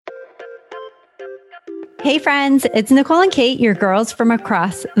Hey friends, it's Nicole and Kate, your girls from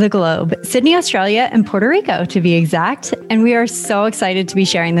across the globe, Sydney, Australia, and Puerto Rico to be exact. And we are so excited to be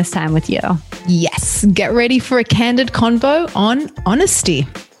sharing this time with you. Yes, get ready for a candid convo on honesty.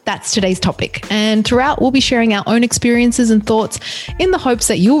 That's today's topic. And throughout, we'll be sharing our own experiences and thoughts in the hopes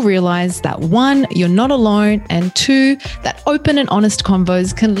that you'll realize that one, you're not alone, and two, that open and honest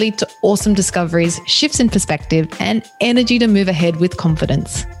convos can lead to awesome discoveries, shifts in perspective, and energy to move ahead with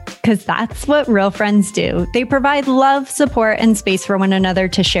confidence. Because that's what real friends do. They provide love, support, and space for one another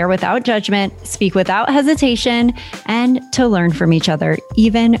to share without judgment, speak without hesitation, and to learn from each other,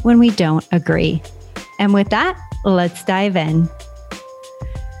 even when we don't agree. And with that, let's dive in.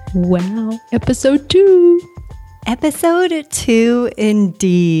 Wow. Episode 2. Episode 2,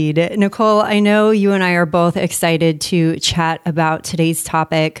 indeed. Nicole, I know you and I are both excited to chat about today's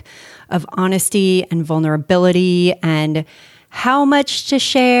topic of honesty and vulnerability and how much to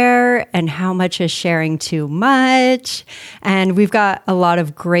share and how much is sharing too much. And we've got a lot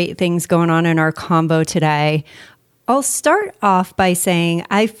of great things going on in our combo today. I'll start off by saying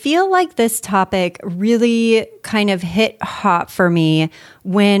I feel like this topic really kind of hit hot for me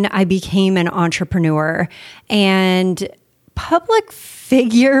when I became an entrepreneur. And public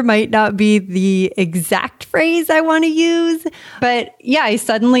figure might not be the exact phrase I want to use, but yeah, I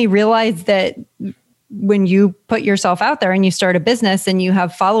suddenly realized that when you put yourself out there and you start a business and you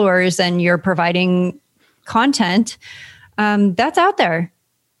have followers and you're providing content, that's out there.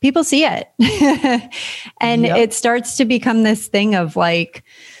 People see it. And It starts to become this thing of like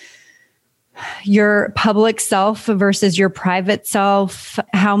your public self versus your private self,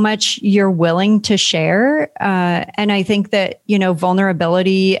 how much you're willing to share. And I think that,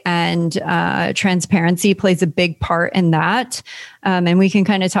 vulnerability and transparency plays a big part in that. And we can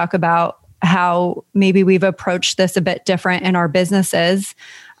kind of talk about how maybe we've approached this a bit different in our businesses,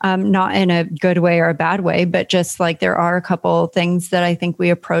 not in a good way or a bad way, but just like there are a couple things that I think we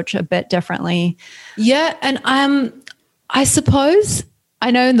approach a bit differently. Yeah. And I suppose,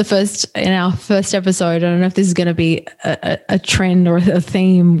 I know in our first episode, I don't know if this is going to be a trend or a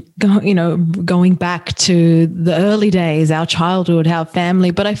theme, going back to the early days, our childhood, our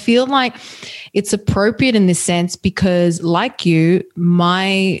family, but I feel like it's appropriate in this sense because like you,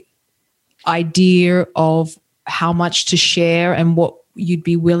 my idea of how much to share and what you'd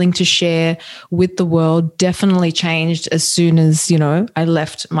be willing to share with the world definitely changed as soon as, I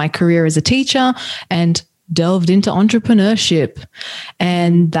left my career as a teacher and delved into entrepreneurship.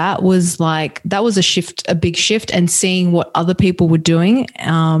 And that was a shift, a big shift, and seeing what other people were doing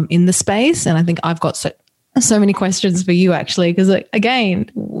in the space. And I think I've got so many questions for you actually, because again,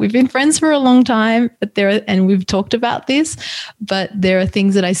 we've been friends for a long time, and we've talked about this, but there are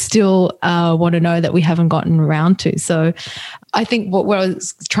things that I still want to know that we haven't gotten around to. So I think what I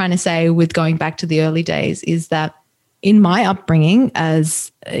was trying to say with going back to the early days is that in my upbringing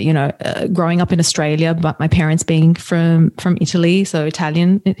as, growing up in Australia, but my parents being from Italy, so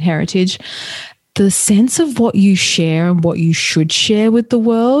Italian heritage, the sense of what you share and what you should share with the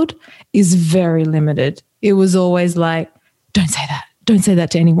world is very limited. It was always like, don't say that. Don't say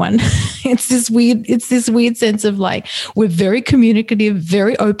that to anyone. It's this weird sense of like, we're very communicative,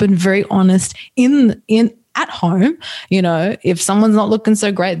 very open, very honest at home. If someone's not looking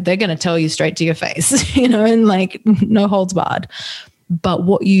so great, they're going to tell you straight to your face, and like no holds barred. But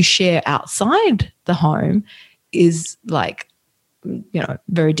what you share outside the home is like,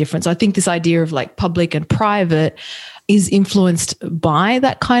 very different. So I think this idea of like public and private is influenced by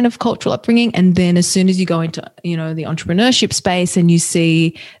that kind of cultural upbringing. And then as soon as you go into, the entrepreneurship space and you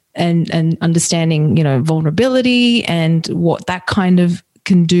see and understanding, vulnerability and what that kind of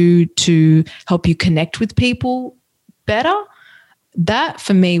can do to help you connect with people better, that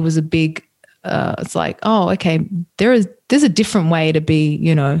for me was a big, it's like, oh, okay, there's a different way to be,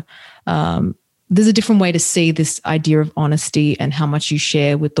 there's a different way to see this idea of honesty and how much you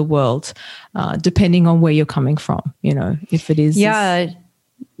share with the world, depending on where you're coming from, if it is. Yeah,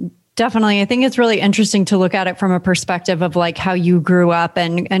 definitely. I think it's really interesting to look at it from a perspective of like how you grew up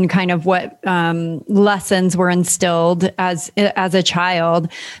and kind of what lessons were instilled as a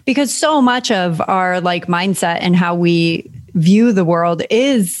child, because so much of our like mindset and how we view the world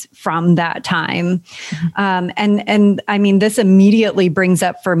is from that time. And I mean, this immediately brings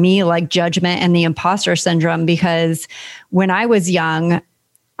up for me like judgment and the imposter syndrome, because when I was young,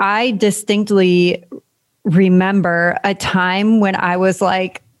 I distinctly remember a time when I was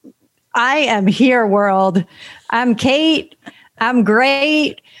like, I am here, world. I'm Kate. I'm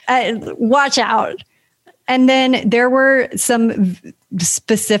great. Watch out. And then there were some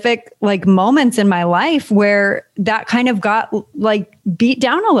specific like moments in my life where that kind of got like beat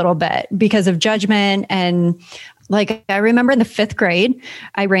down a little bit because of judgment. And like, I remember in the 5th grade,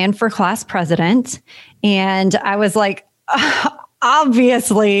 I ran for class president and I was like,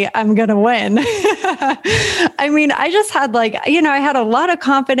 obviously I'm going to win. I mean, I just had like, you know, I had a lot of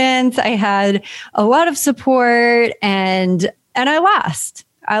confidence. I had a lot of support and I lost.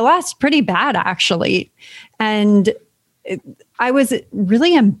 I lost pretty bad actually. And I was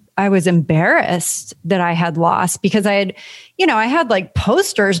embarrassed that I had lost because I had like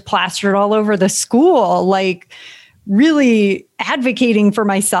posters plastered all over the school, like really advocating for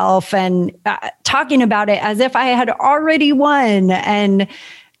myself and talking about it as if I had already won. And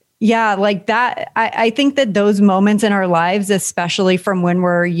yeah, like that, I think that those moments in our lives, especially from when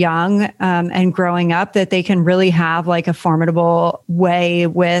we're young and growing up, that they can really have like a formidable way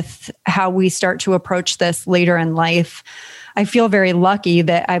with how we start to approach this later in life. I feel very lucky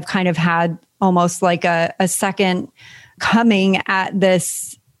that I've kind of had almost like a second coming at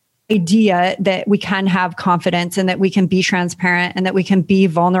this idea that we can have confidence and that we can be transparent and that we can be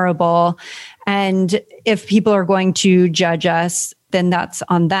vulnerable. And if people are going to judge us, then that's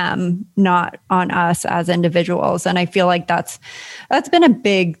on them, not on us as individuals. And I feel like that's been a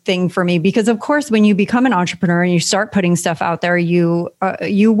big thing for me because, of course, when you become an entrepreneur and you start putting stuff out there, you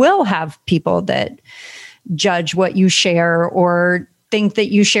will have people that judge what you share or think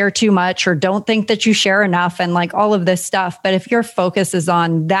that you share too much or don't think that you share enough and like all of this stuff. But if your focus is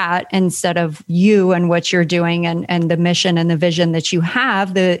on that instead of you and what you're doing and the mission and the vision that you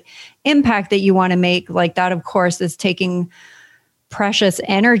have, the impact that you want to make, like that, of course, is taking precious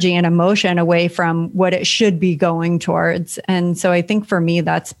energy and emotion away from what it should be going towards. And so I think for me,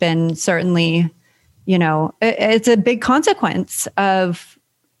 that's been certainly, you know, it's a big consequence of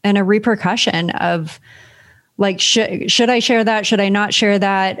and a repercussion of like, should I share that? Should I not share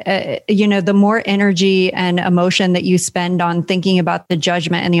that? You know, the more energy and emotion that you spend on thinking about the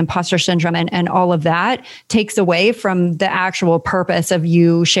judgment and the imposter syndrome and all of that takes away from the actual purpose of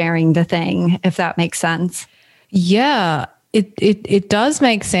you sharing the thing, if that makes sense. Yeah, it does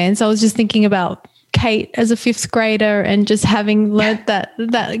make sense. I was just thinking about Kate as a 5th grader and just having learned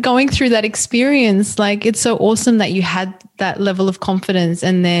that going through that experience, like it's so awesome that you had that level of confidence.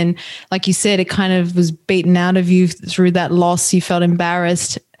 And then, like you said, it kind of was beaten out of you through that loss. You felt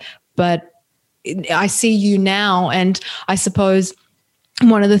embarrassed, but I see you now. And I suppose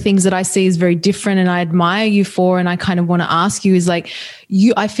one of the things that I see is very different and I admire you for, and I kind of want to ask you is like,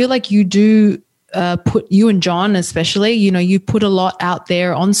 I feel like you do you and John especially, you know, you put a lot out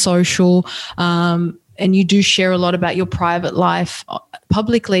there on social and you do share a lot about your private life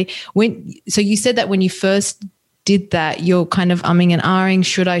publicly. So you said that when you first did that, you're kind of umming and ahhing,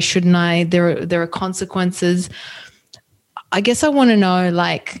 should I, shouldn't I? There are consequences. I guess I want to know,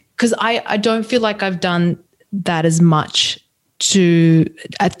 like, because I don't feel like I've done that as much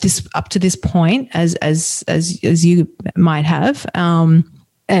up to this point as you might have.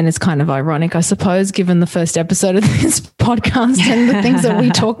 And it's kind of ironic, I suppose, given the first episode of this podcast and the things that we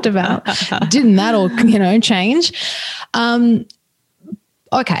talked about. Didn't that all, you know, change?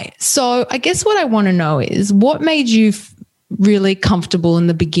 Okay, so I guess what I want to know is what made you really comfortable in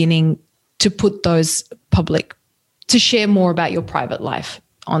the beginning to put those public, to share more about your private life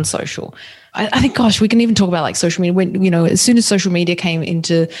on social? I think, gosh, we can even talk about like social media. When, you know, as soon as social media came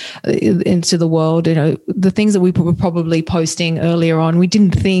into the world, you know, the things that we were probably posting earlier on, we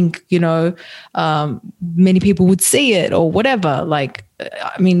didn't think, you know, many people would see it or whatever. Like,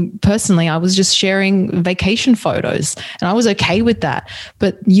 I mean, personally, I was just sharing vacation photos and I was okay with that.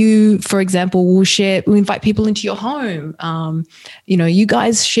 But you, for example, will invite people into your home. You know, you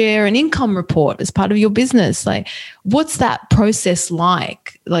guys share an income report as part of your business. Like, what's that process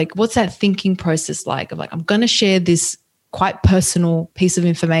like? Like, what's that thinking process like of like, I'm going to share this quite personal piece of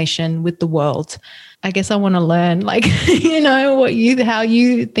information with the world? I guess I want to learn, like, you know, how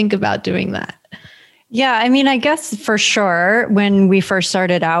you think about doing that. Yeah, I mean, I guess for sure, when we first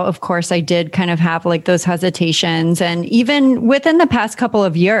started out, of course, I did kind of have like those hesitations. And even within the past couple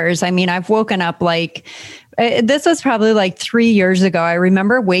of years, I mean, I've woken up like, this was probably like 3 years ago. I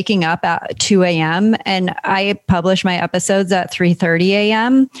remember waking up at 2 a.m. and I published my episodes at 3:30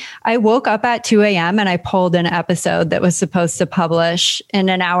 a.m. I woke up at 2 a.m. and I pulled an episode that was supposed to publish in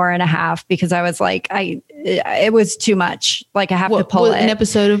an hour and a half because I was like, it was too much. Like I have to pull it. An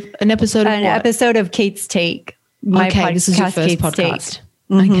episode of Kate's Take. This is your first podcast.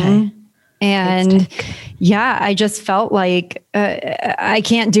 Mm-hmm. Okay. And yeah, I just felt like I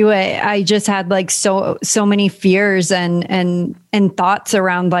can't do it. I just had like so many fears and thoughts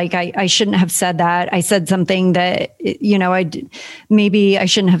around like I shouldn't have said that. I said something that maybe I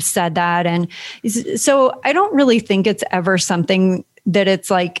shouldn't have said that. And so I don't really think it's ever something that it's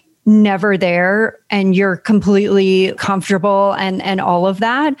like never there and you're completely comfortable and all of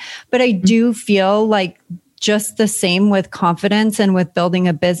that. But I do feel like just the same with confidence and with building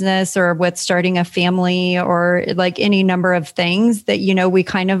a business or with starting a family or like any number of things that, we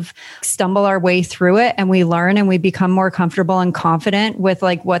kind of stumble our way through it and we learn and we become more comfortable and confident with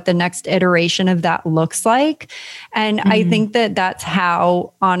like what the next iteration of that looks like. And I think that that's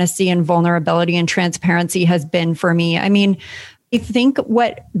how honesty and vulnerability and transparency has been for me. I mean, I think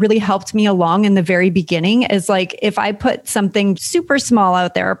what really helped me along in the very beginning is like, if I put something super small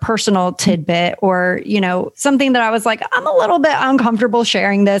out there, a personal tidbit or, something that I was like, I'm a little bit uncomfortable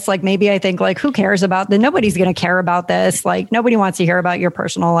sharing this. Like maybe I think like, who cares about that? Nobody's going to care about this. Like nobody wants to hear about your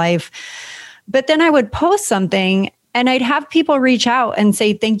personal life. But then I would post something and I'd have people reach out and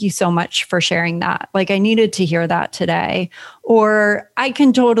say, thank you so much for sharing that. Like I needed to hear that today. Or I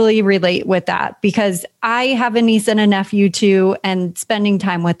can totally relate with that because I have a niece and a nephew too, and spending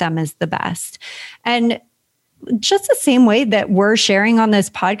time with them is the best. And just the same way that we're sharing on this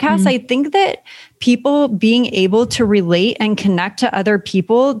podcast, I think that people being able to relate and connect to other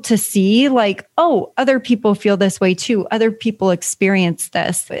people to see like, oh, other people feel this way too. Other people experience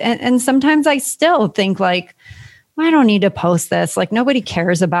this. And sometimes I still think like, I don't need to post this. Like nobody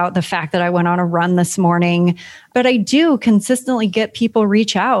cares about the fact that I went on a run this morning, but I do consistently get people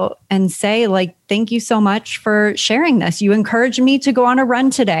reach out and say like, thank you so much for sharing this. You encouraged me to go on a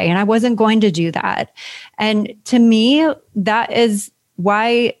run today and I wasn't going to do that. And to me, that is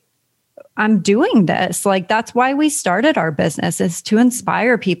why I'm doing this. Like, that's why we started our business, is to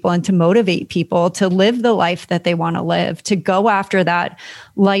inspire people and to motivate people to live the life that they want to live, to go after that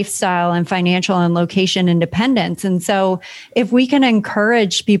lifestyle and financial and location independence. And so if we can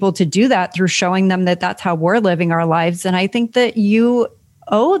encourage people to do that through showing them that that's how we're living our lives, then I think that you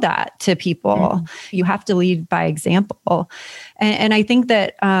owe that to people. You have to lead by example. And I think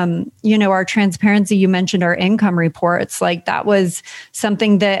that, our transparency, you mentioned our income reports, like that was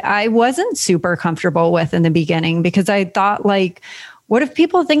something that I wasn't super comfortable with in the beginning because I thought like, what if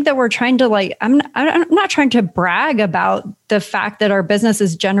people think that we're trying to like, I'm not trying to brag about the fact that our business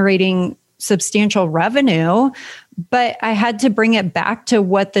is generating substantial revenue, but I had to bring it back to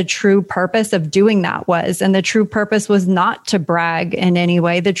what the true purpose of doing that was. And the true purpose was not to brag in any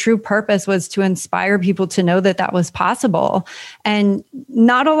way. The true purpose was to inspire people to know that that was possible. And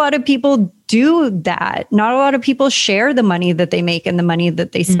not a lot of people do that. Not a lot of people share the money that they make and the money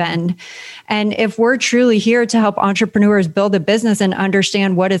that they spend. And if we're truly here to help entrepreneurs build a business and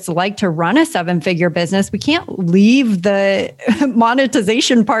understand what it's like to run a 7-figure business, we can't leave the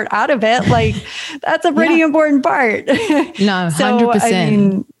monetization part out of it. Like that's a pretty important part. No,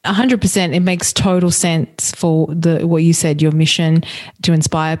 100%. 100%. It makes total sense for what you said, your mission to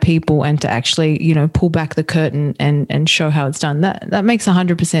inspire people and to actually, pull back the curtain and show how it's done. That makes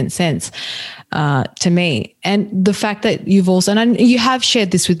 100% sense to me. And the fact that you've also, and you have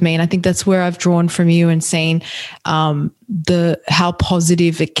shared this with me, and I think that's where I've drawn from you and seen how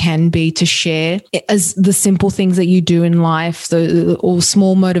positive it can be to share as the simple things that you do in life, all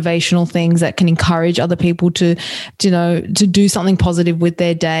small motivational things that can encourage other people to do something positive with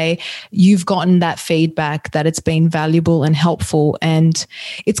their day. You've gotten that feedback that it's been valuable and helpful. And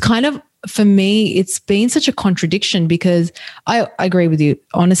it's kind of, for me, it's been such a contradiction because I agree with you.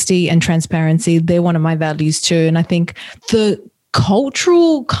 Honesty and transparency, they're one of my values too. And I think the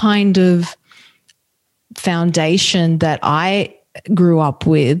cultural kind of foundation that I grew up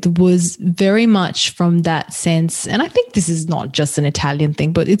with was very much from that sense. And I think this is not just an Italian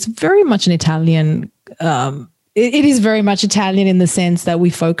thing, but it's very much an Italian it is very much Italian in the sense that we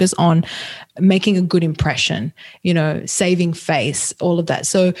focus on making a good impression, saving face, all of that.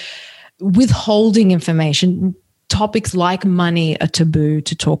 So withholding information, topics like money are taboo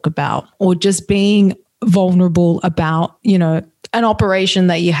to talk about, or just being vulnerable about, an operation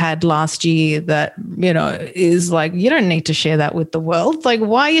that you had last year that, is like, you don't need to share that with the world. Like,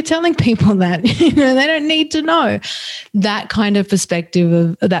 why are you telling people that? They don't need to know. That kind of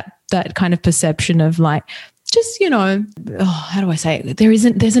perspective of that kind of perception of like, just, how do I say it? There's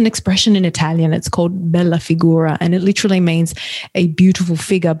an expression in Italian. It's called bella figura, and it literally means a beautiful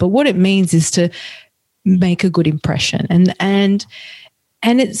figure. But what it means is to make a good impression. And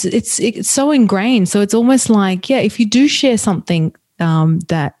it's so ingrained. So it's almost like, if you do share something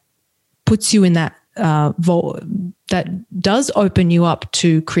that puts you in that that does open you up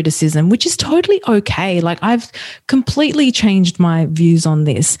to criticism, which is totally okay. Like, I've completely changed my views on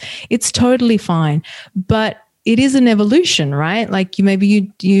this. It's totally fine, but it is an evolution, right? Like,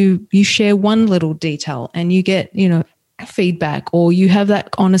 you share one little detail and you get, feedback, or you have that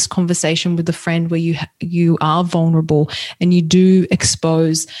honest conversation with a friend where you are vulnerable and you do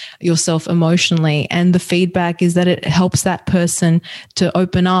expose yourself emotionally, and the feedback is that it helps that person to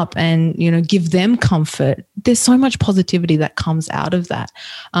open up and give them comfort. There's so much positivity that comes out of that.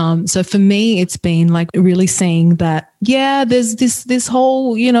 So for me, it's been like really seeing that, there's this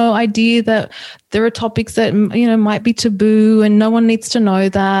whole idea that there are topics that might be taboo and no one needs to know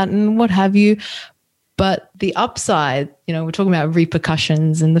that and what have you. But the upside, we're talking about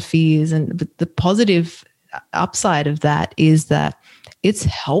repercussions and the fears, and the positive upside of that is that it's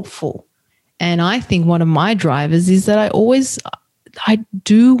helpful. And I think one of my drivers is that I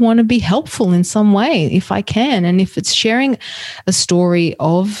do want to be helpful in some way if I can. And if it's sharing a story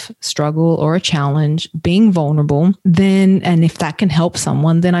of struggle or a challenge, being vulnerable, and if that can help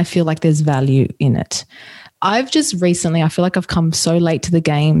someone, then I feel like there's value in it. I've just recently, I feel like I've come so late to the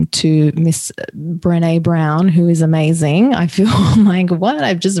game to Miss Brené Brown, who is amazing. I feel like, what?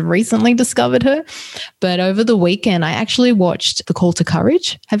 I've just recently discovered her. But over the weekend, I actually watched The Call to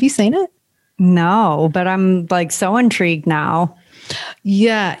Courage. Have you seen it? No, but I'm like so intrigued now.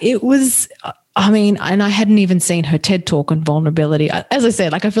 Yeah, it was, and I hadn't even seen her TED Talk on vulnerability. As I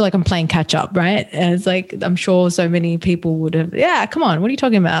said, like, I feel like I'm playing catch up, right? And it's like, I'm sure so many people would have, come on, what are you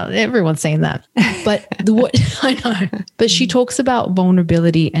talking about? Everyone's saying that. But I know. But she talks about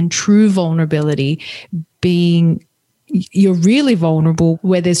vulnerability and true vulnerability being, you're really vulnerable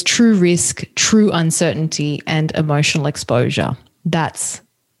where there's true risk, true uncertainty, and emotional exposure. That's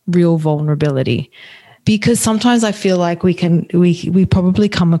real vulnerability. Because sometimes I feel like we probably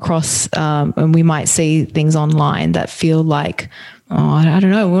come across and we might see things online that feel like, I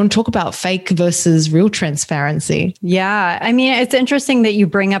don't know, we want to talk about fake versus real transparency. Yeah. I mean, it's interesting that you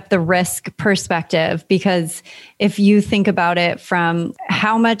bring up the risk perspective, because if you think about it from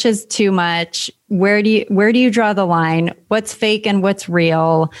how much is too much, where do you draw the line? What's fake and what's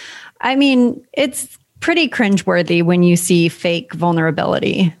real? I mean, it's pretty cringeworthy when you see fake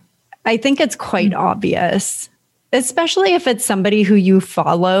vulnerability. I think it's quite obvious, especially if it's somebody who you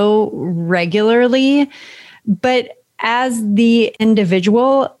follow regularly. But as the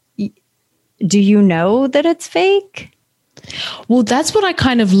individual, do you know that it's fake? Well, that's what I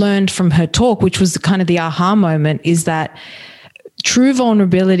kind of learned from her talk, which was kind of the aha moment, is that true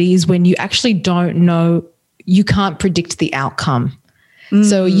vulnerability is when you actually don't know, you can't predict the outcome. Mm-hmm.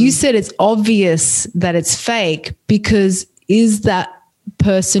 So you said it's obvious that it's fake because is that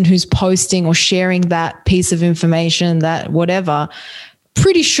person who's posting or sharing that piece of information, that whatever,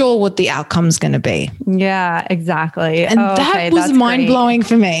 pretty sure what the outcome's going to be. Yeah, exactly. And that was mind-blowing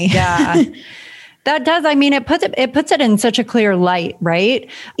for me. Yeah. That does. I mean, it puts it in such a clear light, right?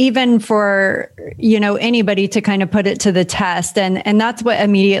 Even for, anybody to kind of put it to the test. And that's what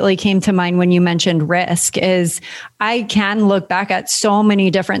immediately came to mind when you mentioned risk is I can look back at so many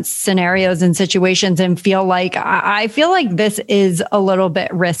different scenarios and situations and feel like, I feel like this is a little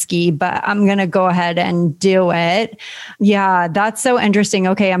bit risky, but I'm going to go ahead and do it. Yeah, that's so interesting.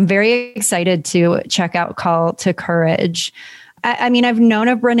 Okay. I'm very excited to check out Call to Courage. I mean, I've known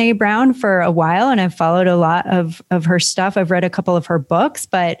of Brené Brown for a while and I've followed a lot of her stuff. I've read a couple of her books,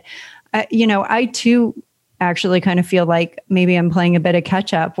 but, I too actually kind of feel like maybe I'm playing a bit of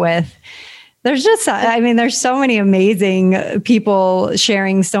catch up with, there's so many amazing people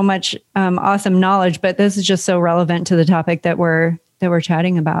sharing so much awesome knowledge, but this is just so relevant to the topic that we're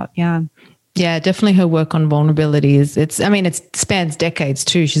chatting about. Yeah. Yeah, definitely her work on vulnerability it spans decades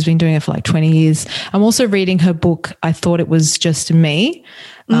too. She's been doing it for like 20 years. I'm also reading her book, I Thought It Was Just Me,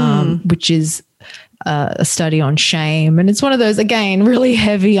 which is a study on shame. And it's one of those, again, really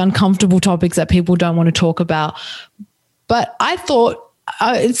heavy, uncomfortable topics that people don't want to talk about. But I thought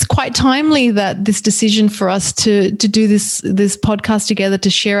it's quite timely that this decision for us to do this podcast together, to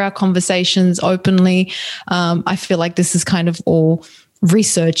share our conversations openly. I feel like this is kind of all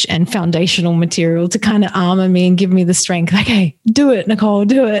research and foundational material to kind of armor me and give me the strength. Okay, do it, Nicole,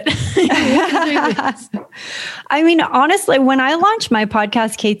 do it. I mean, honestly, when I launched my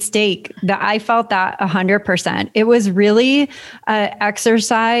podcast, Kate Stake, I felt that 100%. It was really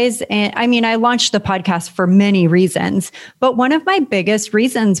exercise. And I mean, I launched the podcast for many reasons, but one of my biggest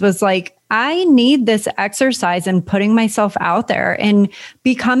reasons was like, I need this exercise in putting myself out there and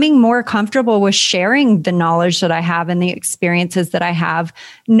becoming more comfortable with sharing the knowledge that I have and the experiences that I have,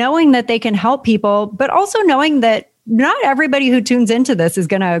 knowing that they can help people, but also knowing that not everybody who tunes into this is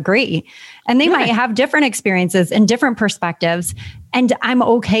going to agree. And they might have different experiences and different perspectives. And I'm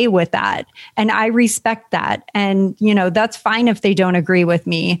okay with that. And I respect that. And, that's fine if they don't agree with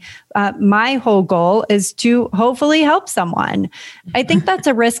me. My whole goal is to hopefully help someone. I think that's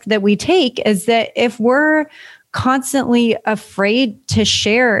a risk that we take, is that if we're constantly afraid to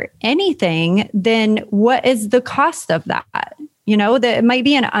share anything, then what is the cost of that? That it might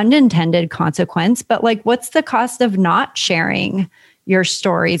be an unintended consequence, but like, what's the cost of not sharing your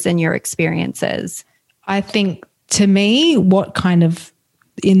stories and your experiences? I think, to me, what kind of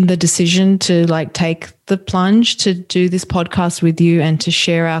in the decision to like take the plunge to do this podcast with you and to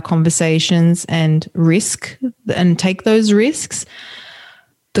share our conversations and risk and take those risks,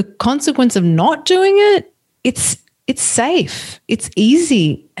 the consequence of not doing it, it's safe, it's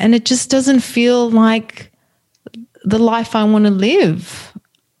easy, and it just doesn't feel like the life I want to live.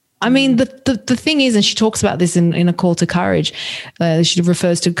 I mean, the thing is, and she talks about this in A Call to Courage, she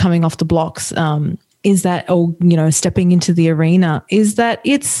refers to coming off the blocks, is that, stepping into the arena, is that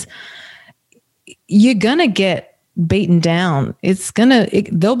you're going to get beaten down.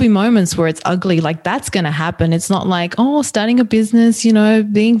 There'll be moments where it's ugly. Like, that's going to happen. It's not like, starting a business,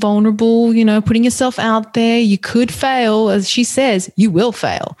 being vulnerable, putting yourself out there, you could fail. As she says, you will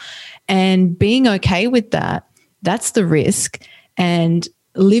fail. And being okay with that, that's the risk. And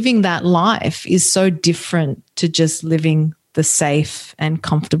living that life is so different to just living the safe and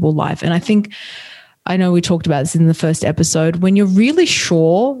comfortable life. And I know we talked about this in the first episode, when you're really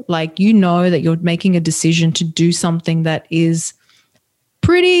sure, like, that you're making a decision to do something that is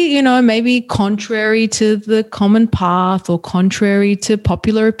pretty, maybe contrary to the common path or contrary to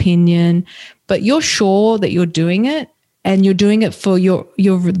popular opinion, but you're sure that you're doing it, and you're doing it for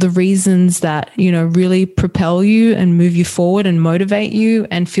the reasons that, really propel you and move you forward and motivate you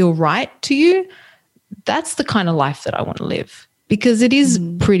and feel right to you. That's the kind of life that I want to live, because it is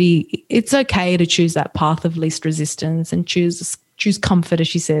it's okay to choose that path of least resistance and choose comfort, as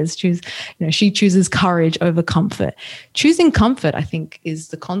she says, she chooses courage over comfort. Choosing comfort, I think, is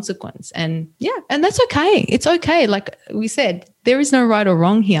the consequence. And and that's okay. It's okay. Like we said, there is no right or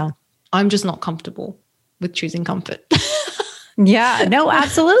wrong here. I'm just not comfortable with choosing comfort. Yeah, no,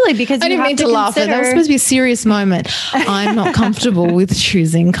 absolutely. Because I didn't mean to laugh. That was supposed to be a serious moment. I'm not comfortable with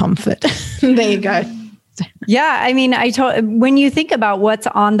choosing comfort. There you go. Yeah, I mean, when you think about what's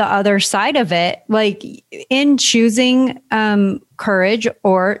on the other side of it, like in choosing courage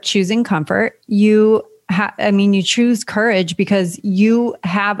or choosing comfort, you choose courage because you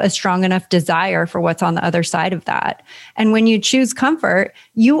have a strong enough desire for what's on the other side of that. And when you choose comfort,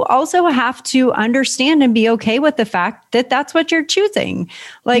 you also have to understand and be okay with the fact that that's what you're choosing.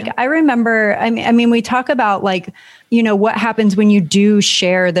 Like, I remember, we talk about like, what happens when you do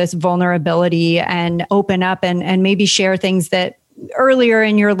share this vulnerability and open up and maybe share things that earlier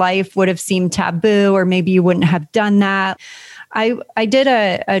in your life would have seemed taboo, or maybe you wouldn't have done that. I did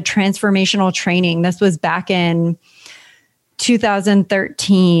a transformational training. This was back in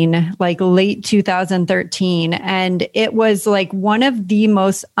 2013, like late 2013. And it was like one of the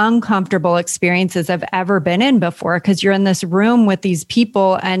most uncomfortable experiences I've ever been in before, because you're in this room with these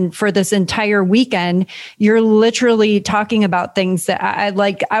people. And for this entire weekend, you're literally talking about things that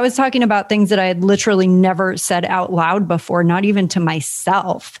I was talking about things that I had literally never said out loud before, not even to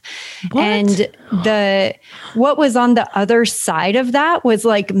myself. What? And what was on the other side of that was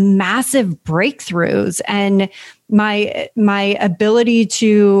like massive breakthroughs and my ability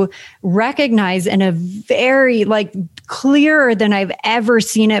to recognize in a very like clearer than I've ever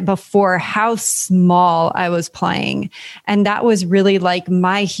seen it before how small I was playing. And that was really like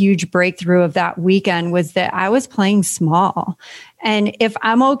my huge breakthrough of that weekend, was that I was playing small. And if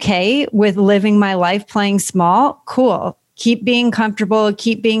I'm okay with living my life playing small, cool. Keep being comfortable,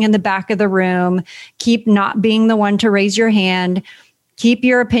 keep being in the back of the room, keep not being the one to raise your hand. Keep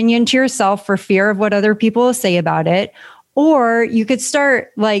your opinion to yourself for fear of what other people will say about it. Or you could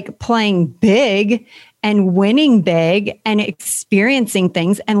start like playing big and winning big and experiencing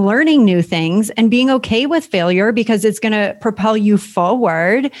things and learning new things and being okay with failure, because it's going to propel you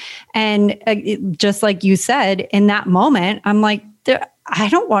forward. And just like you said, in that moment, I'm like, I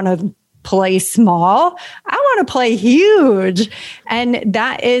don't want to play small. I want to play huge. And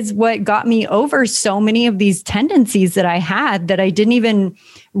that is what got me over so many of these tendencies that I had, that I didn't even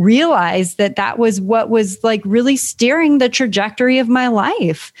realize that was what was like really steering the trajectory of my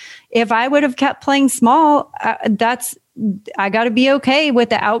life. If I would have kept playing small, I got to be okay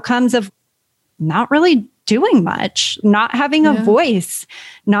with the outcomes of not really doing much, not having a voice,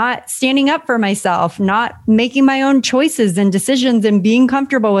 not standing up for myself, not making my own choices and decisions and being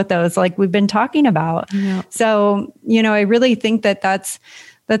comfortable with those, like we've been talking about. Yeah. So, I really think that that's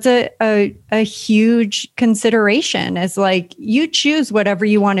a huge consideration, is like, you choose whatever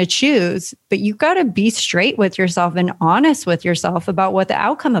you want to choose, but you've got to be straight with yourself and honest with yourself about what the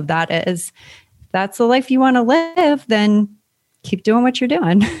outcome of that is. If that's the life you want to live, then keep doing what you're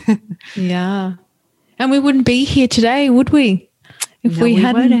doing. Yeah. And we wouldn't be here today, would we? If we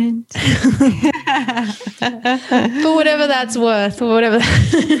hadn't. For whatever that's worth, for whatever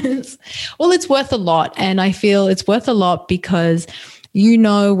that is. Well, it's worth a lot. And I feel it's worth a lot because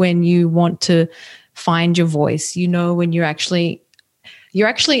when you want to find your voice, when you're actually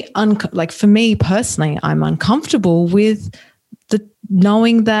like, for me personally, I'm uncomfortable with the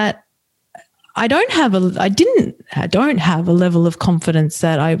knowing that I don't have a level of confidence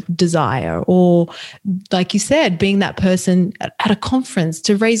that I desire, or like you said, being that person at a conference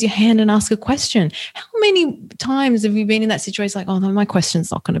to raise your hand and ask a question. How many times have you been in that situation? Like, oh no, my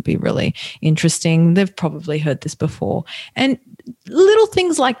question's not going to be really interesting. They've probably heard this before. And little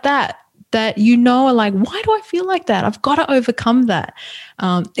things like that are like, why do I feel like that? I've got to overcome that.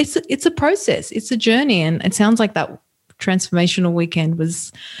 It's a process. It's a journey. And it sounds like that transformational weekend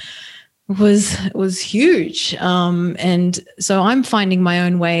was huge. And so I'm finding my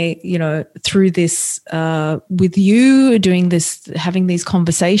own way, through this, with you doing this, having these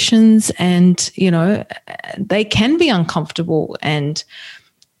conversations, and, they can be uncomfortable,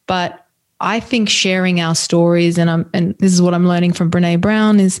 but I think sharing our stories, and this is what I'm learning from Brené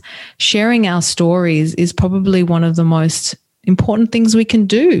Brown, is sharing our stories is probably one of the most important things we can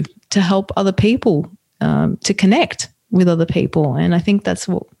do to help other people, to connect with other people. And I think that's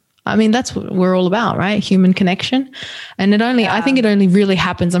what we're all about, right? Human connection. And I think it only really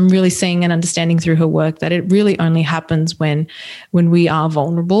happens. I'm really seeing and understanding through her work that it really only happens when we are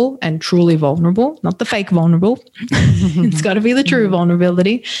vulnerable and truly vulnerable, not the fake vulnerable. It's got to be the true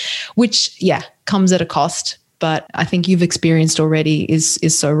vulnerability, which, comes at a cost. But I think you've experienced already is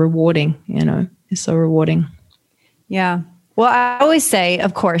so rewarding, is so rewarding. Yeah. Well, I always say,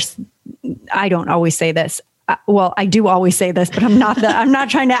 of course, I don't always say this. Well, I do always say this, but I'm not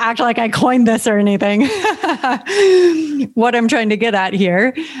trying to act like I coined this or anything. What I'm trying to get at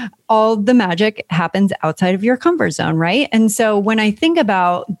here, all the magic happens outside of your comfort zone, right? And so when I think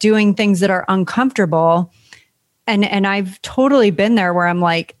about doing things that are uncomfortable, and I've totally been there where I'm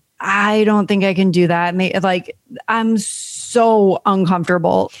like, I don't think I can do that. Like, I'm so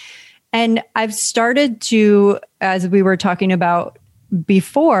uncomfortable. And I've started to, as we were talking about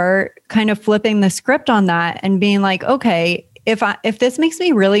before, kind of flipping the script on that and being like, okay, if this makes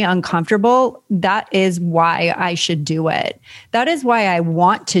me really uncomfortable, that is why I should do it. That is why I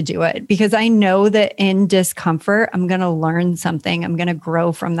want to do it, because I know that in discomfort, I'm going to learn something. I'm going to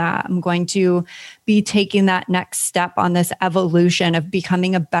grow from that. I'm going to be taking that next step on this evolution of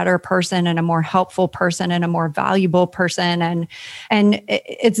becoming a better person and a more helpful person and a more valuable person. And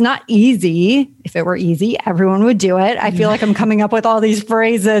it's not easy. If it were easy, everyone would do it. I feel like I'm coming up with all these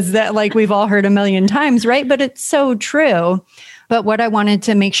phrases that like we've all heard a million times, right? But it's so true. But what I wanted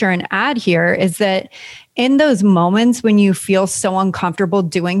to make sure and add here is that in those moments when you feel so uncomfortable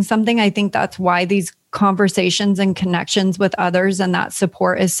doing something, I think that's why these conversations and connections with others and that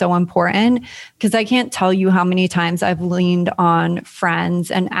support is so important, because I can't tell you how many times I've leaned on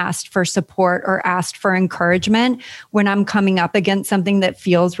friends and asked for support or asked for encouragement when I'm coming up against something that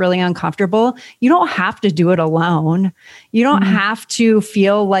feels really uncomfortable. You don't have to do it alone. You don't have to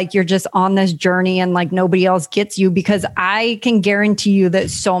feel like you're just on this journey and like nobody else gets you, because I can guarantee you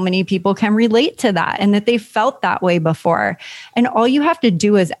that so many people can relate to that and that they felt that way before. And all you have to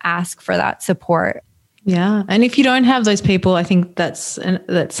do is ask for that support. Yeah. And if you don't have those people, I think that's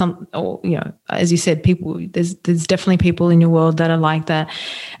some, or, as you said, people, there's definitely people in your world that are like that.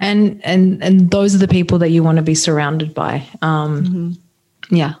 And those are the people that you want to be surrounded by.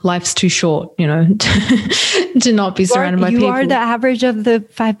 Yeah. Life's too short, to not be surrounded by people. You are the average of the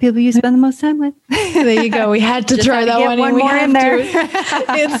 5 people you spend the most time with. There you go. We had to throw that one in. We have to.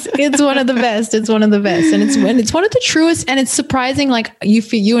 It's one of the best. It's one of the best. And it's one of the truest, and it's surprising. Like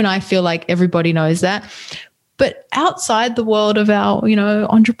you and I feel like everybody knows that. But outside the world of our,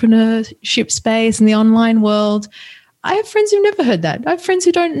 entrepreneurship space and the online world, I have friends who've never heard that. I have friends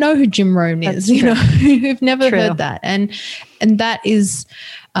who don't know who Jim Rohn is, who've never heard that. And that is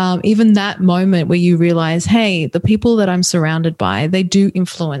even that moment where you realize, hey, the people that I'm surrounded by, they do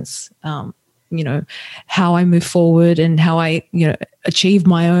influence how I move forward and how I, achieve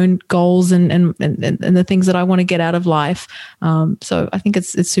my own goals and the things that I want to get out of life. So I think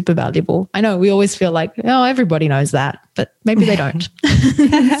it's super valuable. I know we always feel like, oh, everybody knows that, but maybe they don't.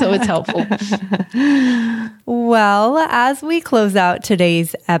 So it's helpful. Well, as we close out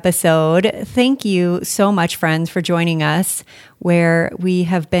today's episode, thank you so much, friends, for joining us, where we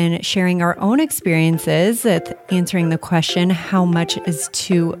have been sharing our own experiences with answering the question, how much is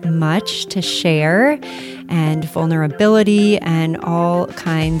too much to share, and vulnerability, and all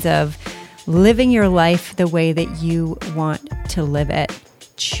kinds of living your life the way that you want to live it,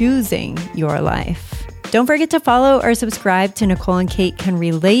 choosing your life. Don't forget to follow or subscribe to Nicole and Kate Can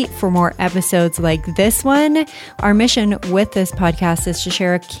Relate for more episodes like this one. Our mission with this podcast is to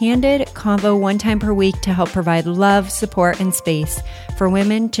share a candid convo one time per week to help provide love, support, and space for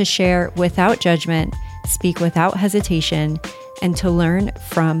women to share without judgment, speak without hesitation, and to learn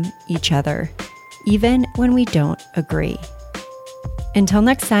from each other, even when we don't agree. Until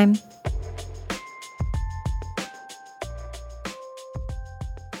next time.